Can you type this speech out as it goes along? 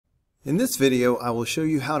In this video, I will show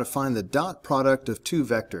you how to find the dot product of two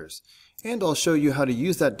vectors, and I'll show you how to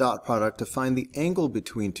use that dot product to find the angle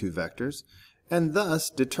between two vectors, and thus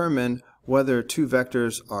determine whether two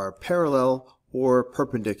vectors are parallel or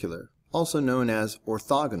perpendicular, also known as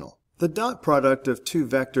orthogonal. The dot product of two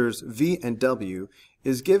vectors v and w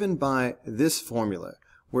is given by this formula,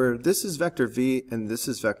 where this is vector v and this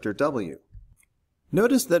is vector w.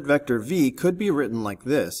 Notice that vector v could be written like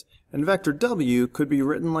this, and vector w could be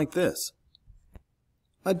written like this.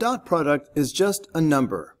 A dot product is just a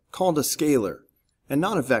number, called a scalar, and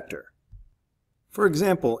not a vector. For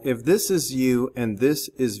example, if this is u and this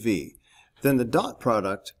is v, then the dot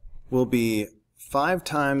product will be 5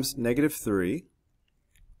 times negative 3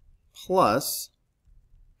 plus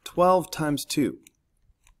 12 times 2.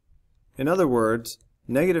 In other words,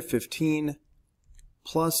 negative 15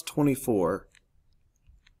 plus 24,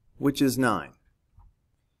 which is 9.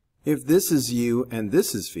 If this is u and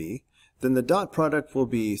this is v, then the dot product will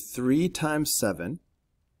be 3 times 7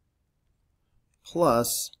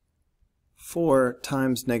 plus 4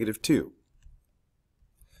 times negative 2.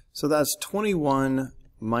 So that's 21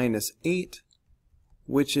 minus 8,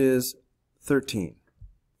 which is 13.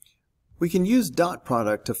 We can use dot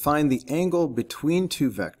product to find the angle between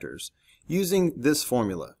two vectors using this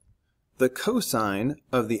formula. The cosine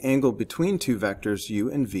of the angle between two vectors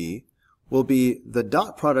u and v will be the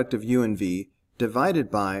dot product of u and v divided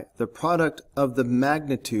by the product of the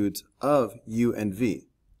magnitudes of u and v.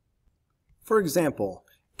 For example,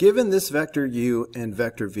 given this vector u and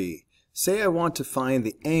vector v, say I want to find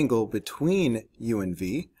the angle between u and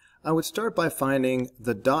v, I would start by finding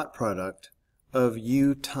the dot product of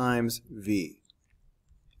u times v.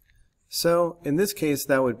 So in this case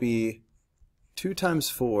that would be 2 times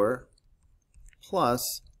 4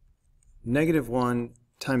 plus negative 1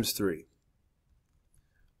 times 3.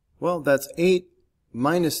 Well, that's 8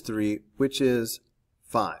 minus 3, which is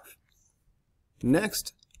 5.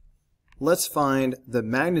 Next, let's find the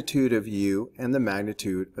magnitude of u and the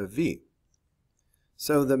magnitude of v.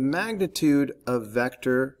 So the magnitude of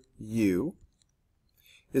vector u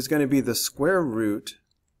is going to be the square root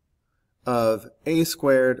of a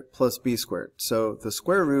squared plus b squared. So the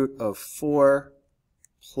square root of 4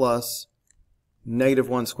 plus negative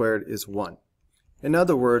 1 squared is 1. In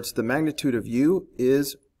other words, the magnitude of u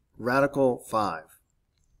is radical 5.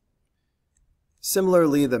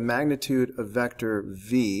 Similarly, the magnitude of vector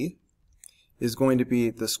v is going to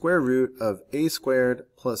be the square root of a squared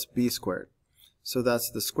plus b squared. So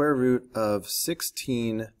that's the square root of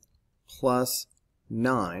 16 plus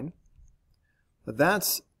 9.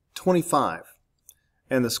 That's 25.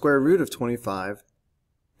 And the square root of 25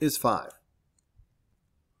 is 5.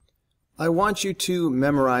 I want you to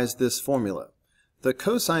memorize this formula. The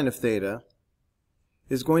cosine of theta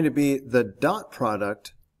is going to be the dot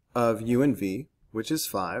product of u and v, which is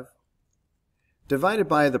 5, divided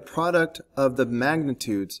by the product of the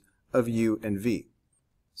magnitudes of u and v.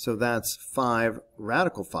 So that's 5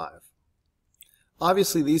 radical 5.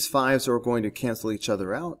 Obviously these 5's are going to cancel each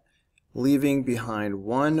other out, leaving behind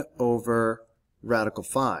 1 over radical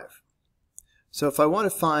 5. So if I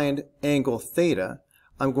want to find angle theta,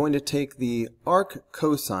 I'm going to take the arc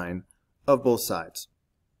cosine of both sides.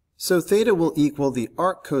 So theta will equal the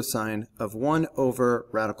arc cosine of 1 over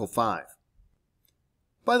radical 5.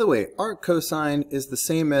 By the way, arc cosine is the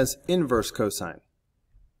same as inverse cosine.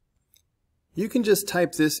 You can just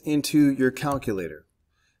type this into your calculator.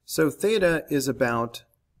 So theta is about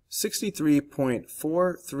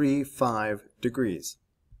 63.435 degrees.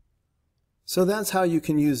 So that's how you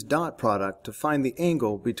can use dot product to find the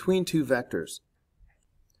angle between two vectors.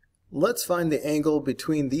 Let's find the angle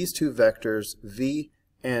between these two vectors v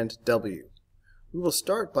and w. We will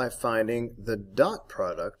start by finding the dot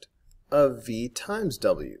product of v times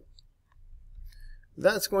w.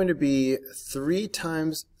 That's going to be 3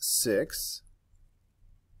 times 6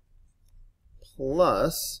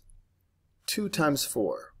 plus 2 times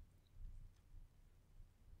 4.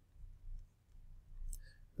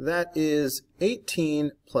 That is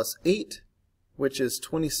 18 plus 8, which is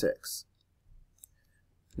 26.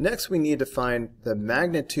 Next we need to find the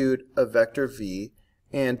magnitude of vector v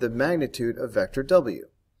and the magnitude of vector w.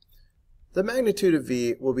 The magnitude of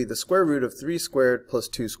v will be the square root of 3 squared plus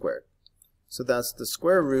 2 squared. So that's the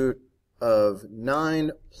square root of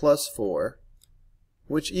 9 plus 4,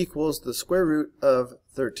 which equals the square root of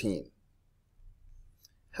 13.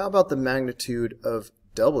 How about the magnitude of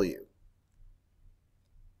w?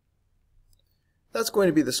 That's going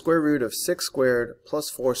to be the square root of 6 squared plus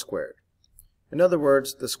 4 squared. In other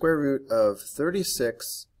words, the square root of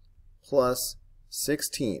 36 plus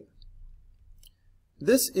 16.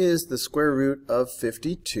 this is the square root of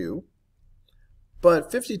 52,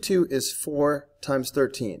 but 52 is 4 times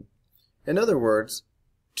 13. In other words,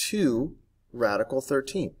 2 radical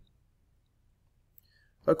 13.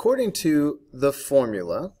 According to the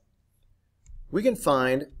formula, we can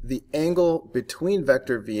find the angle between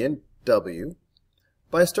vector v and w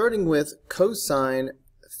by starting with cosine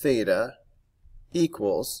theta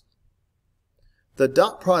equals the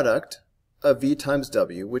dot product of v times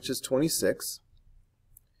w, which is 26,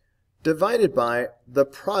 divided by the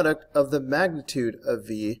product of the magnitude of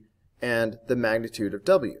v and the magnitude of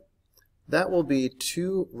w. That will be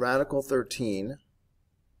 2 radical 13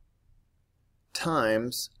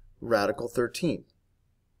 times radical 13.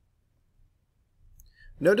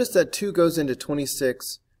 Notice that 2 goes into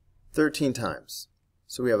 26 13 times.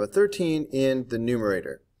 So we have a 13 in the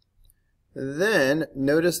numerator. Then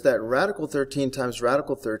notice that radical 13 times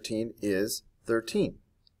radical 13 is 13.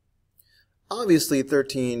 Obviously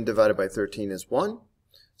 13 divided by 13 is 1.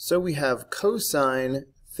 So we have cosine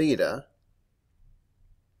theta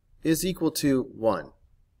is equal to 1.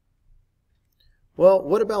 Well,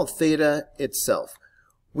 what about theta itself?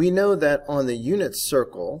 We know that on the unit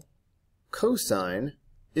circle, cosine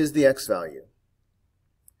is the x value.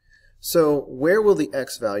 So where will the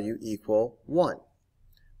x value equal 1?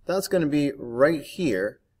 That's going to be right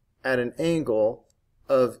here at an angle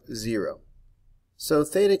of 0. So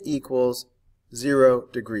theta equals 0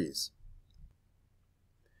 degrees.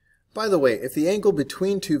 By the way, if the angle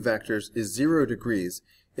between two vectors is 0 degrees,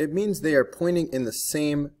 it means they are pointing in the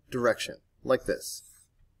same direction, like this.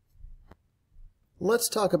 Let's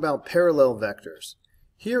talk about parallel vectors.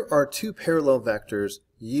 Here are two parallel vectors,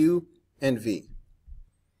 u and v.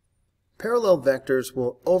 Parallel vectors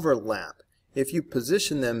will overlap if you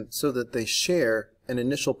position them so that they share an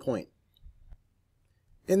initial point.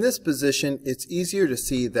 In this position, it's easier to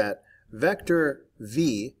see that vector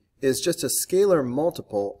v is just a scalar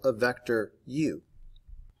multiple of vector u.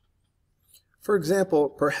 For example,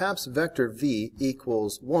 perhaps vector v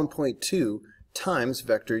equals 1.2 times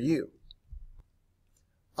vector u.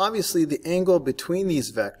 Obviously, the angle between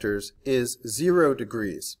these vectors is 0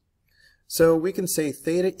 degrees. So we can say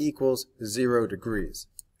theta equals 0 degrees,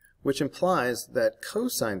 which implies that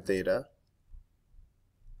cosine theta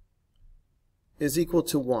is equal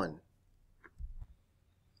to 1.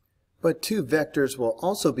 But two vectors will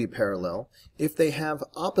also be parallel if they have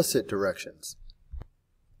opposite directions.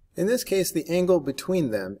 In this case, the angle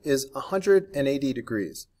between them is 180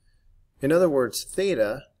 degrees. In other words,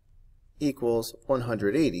 theta equals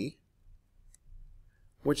 180,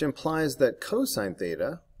 which implies that cosine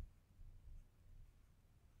theta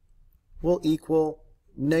will equal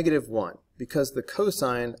 -1, because the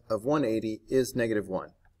cosine of 180 is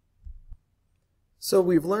 -1. So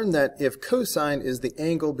we've learned that if cosine is the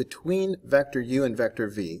angle between vector u and vector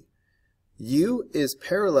v, u is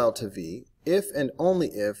parallel to v if and only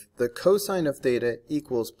if the cosine of theta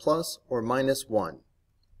equals plus or minus 1.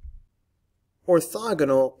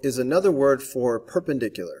 Orthogonal is another word for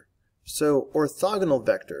perpendicular. So orthogonal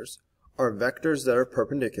vectors are vectors that are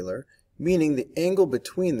perpendicular, meaning the angle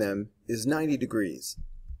between them is 90 degrees.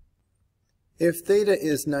 If theta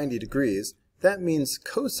is 90 degrees, that means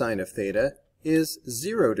cosine of theta is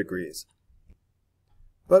 0 degrees.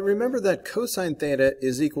 But remember that cosine theta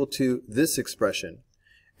is equal to this expression,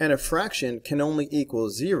 and a fraction can only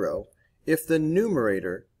equal 0 if the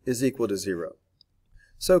numerator is equal to 0.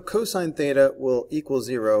 So cosine theta will equal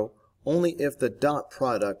 0 only if the dot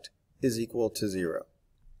product is equal to 0.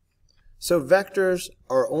 So vectors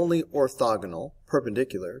are only orthogonal,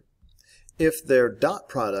 perpendicular, if their dot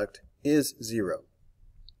product is 0.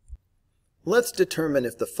 Let's determine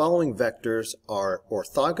if the following vectors are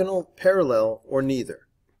orthogonal, parallel, or neither.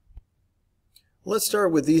 Let's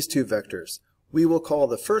start with these two vectors. We will call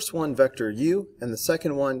the first one vector u and the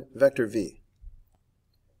second one vector v.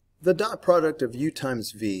 The dot product of u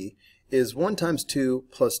times v is 1 times 2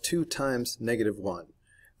 plus 2 times -1.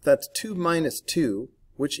 That's 2 minus 2,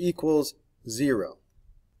 which equals 0.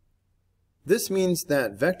 This means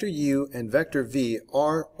that vector u and vector v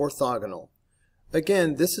are orthogonal.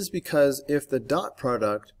 Again, this is because if the dot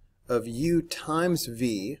product of u times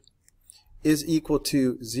v is equal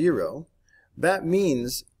to 0, that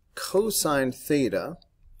means cosine theta,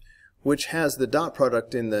 which has the dot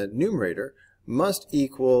product in the numerator, must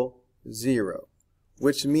equal 0,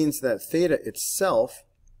 which means that theta itself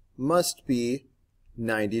must be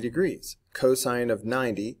 90 degrees. Cosine of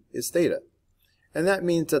 90 is theta. And that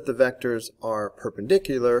means that the vectors are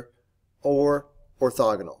perpendicular or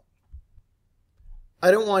orthogonal.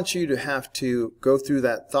 I don't want you to have to go through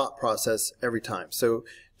that thought process every time. So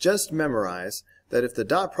just memorize that if the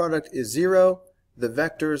dot product is 0, the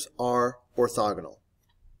vectors are orthogonal.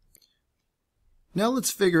 Now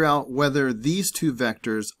let's figure out whether these two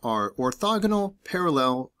vectors are orthogonal,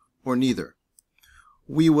 parallel, or neither.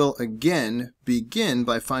 We will again begin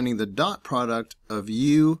by finding the dot product of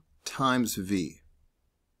u times v.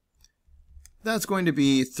 That's going to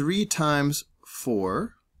be 3 times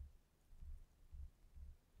 4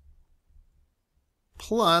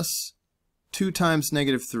 plus 2 times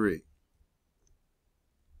negative 3.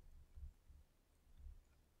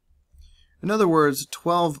 In other words,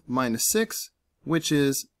 12 minus 6, which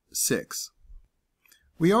is 6.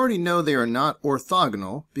 We already know they are not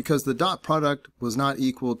orthogonal because the dot product was not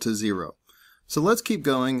equal to 0. So let's keep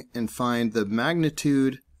going and find the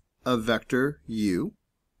magnitude of vector u,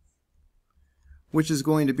 which is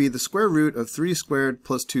going to be the square root of 3 squared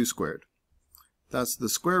plus 2 squared. That's the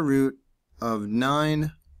square root of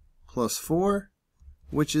 9 plus 4,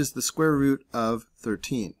 which is the square root of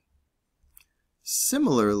 13.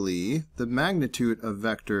 Similarly, the magnitude of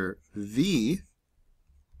vector v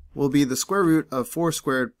will be the square root of 4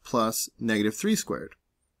 squared plus negative 3 squared.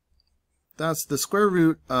 That's the square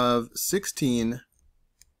root of 16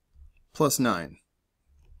 plus 9.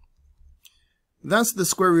 That's the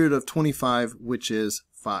square root of 25, which is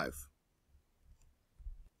 5.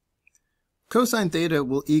 Cosine theta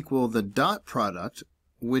will equal the dot product,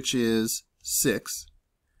 which is 6,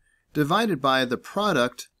 divided by the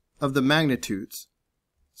product of the magnitudes.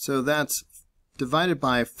 So that's divided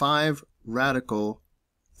by 5 radical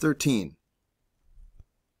 13.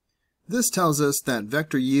 This tells us that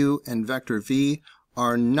vector u and vector v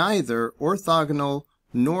are neither orthogonal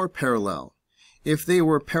nor parallel. If they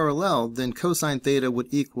were parallel, then cosine theta would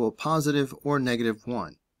equal positive or negative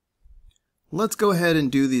 1. Let's go ahead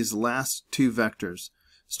and do these last two vectors,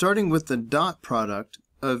 starting with the dot product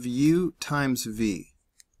of u times v.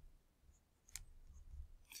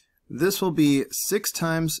 This will be 6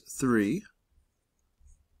 times 3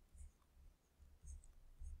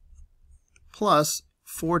 plus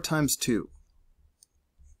 4 times 2.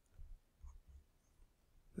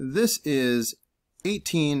 This is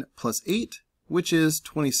 18 plus 8, which is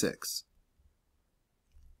 26.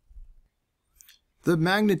 The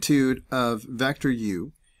magnitude of vector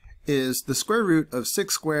u is the square root of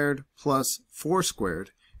 6 squared plus 4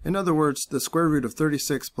 squared. In other words, the square root of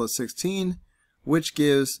 36 plus 16, which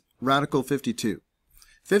gives radical 52.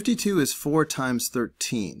 52 is 4 times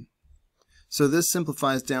 13. So this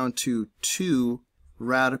simplifies down to 2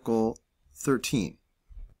 radical 13.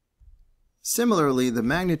 Similarly, the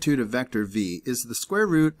magnitude of vector v is the square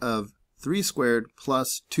root of 3 squared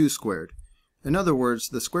plus 2 squared. In other words,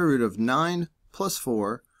 the square root of 9 plus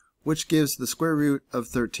 4, which gives the square root of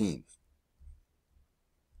 13.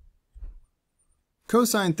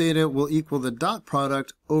 Cosine theta will equal the dot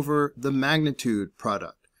product over the magnitude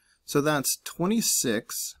product. So that's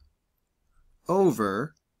 26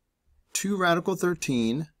 over 2 radical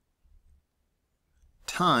 13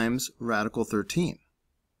 times radical 13.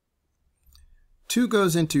 2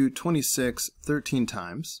 goes into 26 13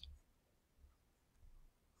 times.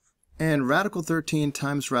 And radical 13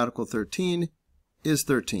 times radical 13 is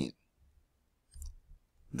 13.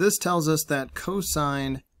 This tells us that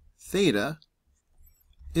cosine theta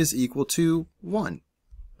is equal to 1.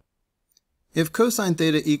 If cosine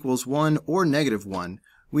theta equals 1 or negative 1,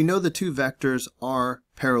 we know the two vectors are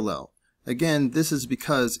parallel. Again, this is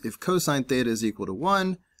because if cosine theta is equal to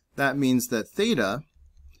 1, that means that theta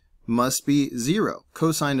must be 0.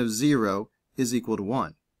 Cosine of 0 is equal to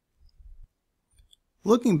 1.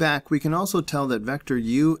 Looking back, we can also tell that vector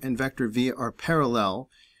u and vector v are parallel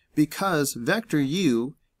because vector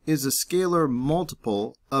u is a scalar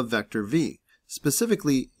multiple of vector v.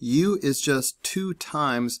 Specifically, u is just 2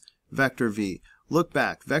 times vector v. Look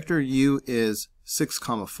back, vector u is 6,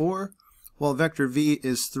 4, while vector v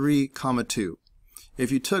is 3, 2.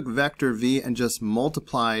 If you took vector v and just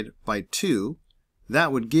multiplied by 2,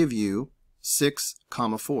 that would give you 6,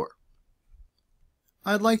 4.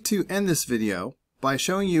 I'd like to end this video by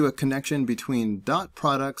showing you a connection between dot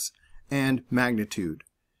products and magnitude.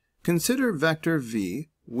 Consider vector v,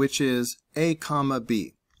 which is a,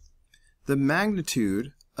 b. The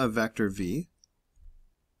magnitude of vector v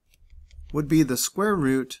would be the square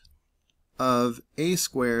root of a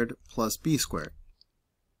squared plus b squared.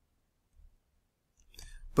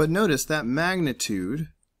 But notice that magnitude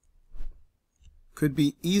could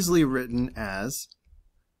be easily written as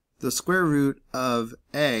the square root of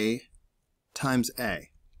a times a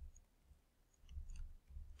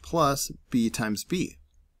plus b times b.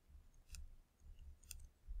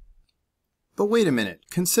 But wait a minute,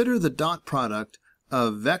 consider the dot product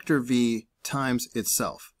of vector v times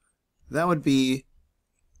itself. That would be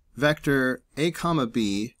vector a comma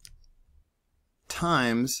b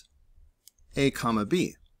times a comma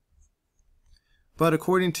b. But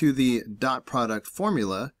according to the dot product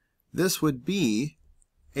formula, this would be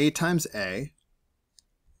a times a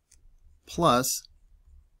plus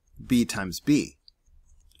b times b.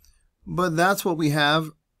 But that's what we have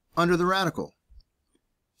under the radical.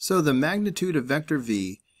 So the magnitude of vector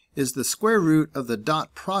v is the square root of the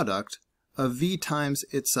dot product of v times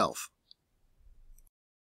itself.